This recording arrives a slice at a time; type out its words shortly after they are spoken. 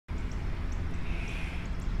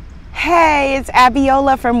Hey, it's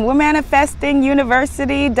Abiola from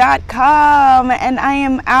womanifestinguniversity.com, and I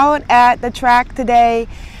am out at the track today,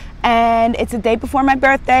 and it's a day before my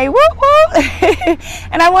birthday. Woo woo!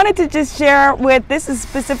 And I wanted to just share this is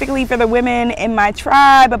specifically for the women in my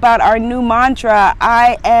tribe, about our new mantra: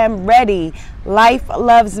 I am ready. Life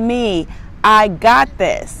loves me. I got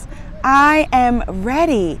this. I am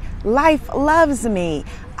ready. Life loves me.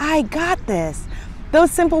 I got this. Those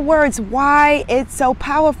simple words, why it's so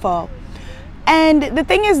powerful. And the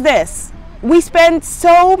thing is this, we spend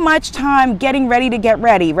so much time getting ready to get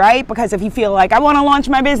ready, right? Because if you feel like, I want to launch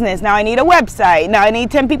my business, now I need a website, now I need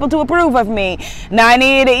 10 people to approve of me, now I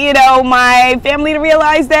need, my family to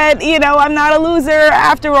realize that, I'm not a loser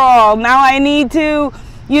after all. Now I need to,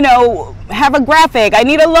 have a graphic, I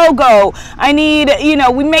need a logo, I need,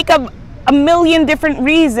 we make up a million different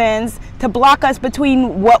reasons to block us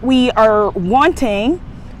between what we are wanting,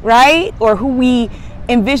 right? Or who we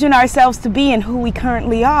envision ourselves to be and who we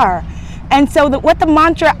currently are. And so what the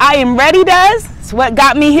mantra I am ready does, it's what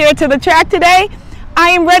got me here to the track today.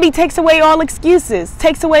 I am ready takes away all excuses,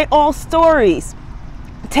 takes away all stories,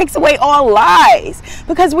 takes away all lies,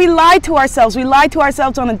 because we lie to ourselves. We lie to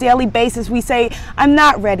ourselves on a daily basis. We say, I'm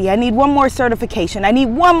not ready. I need one more certification. I need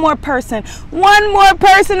one more person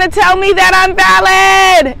to tell me that I'm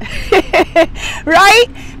valid, right?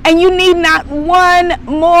 And you need not one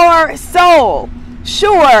more soul.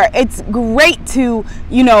 Sure, it's great to,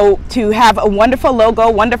 to have a wonderful logo,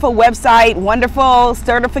 wonderful website, wonderful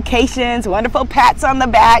certifications, wonderful pats on the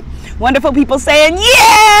back, wonderful people saying,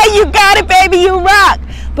 yeah, you got it, baby, you rock.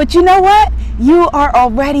 But you know what? You are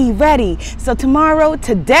already ready. So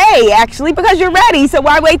today, actually, because you're ready, so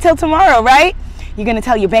why wait till tomorrow, right? You're going to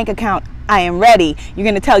tell your bank account, I am ready. You're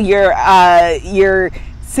going to tell your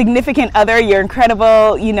significant other, your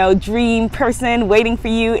incredible, dream person waiting for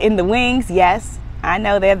you in the wings. Yes, I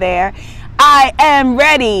know they're there. I am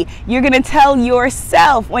ready. You're going to tell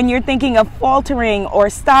yourself when you're thinking of faltering or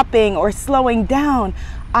stopping or slowing down,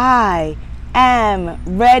 I am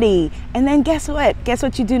ready. And then guess what? Guess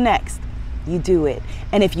what you do next? You do it.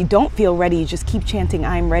 And if you don't feel ready, you just keep chanting,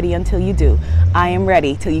 I am ready, until you do. I am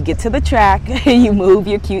ready, till you get to the track and you move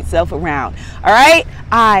your cute self around. All right?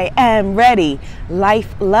 I am ready.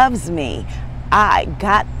 Life loves me. I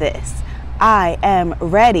got this. I am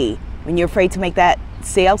ready. When you're afraid to make that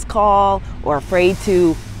sales call, or afraid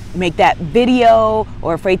to make that video,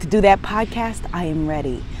 or afraid to do that podcast, I am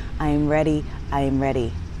ready. I am ready. I am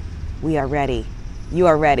ready. We are ready. You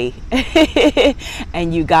are ready.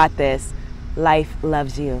 And you got this. Life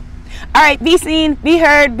loves you. All right, be seen, be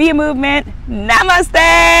heard, be a movement. Namaste.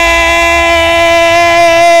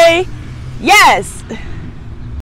 Yes.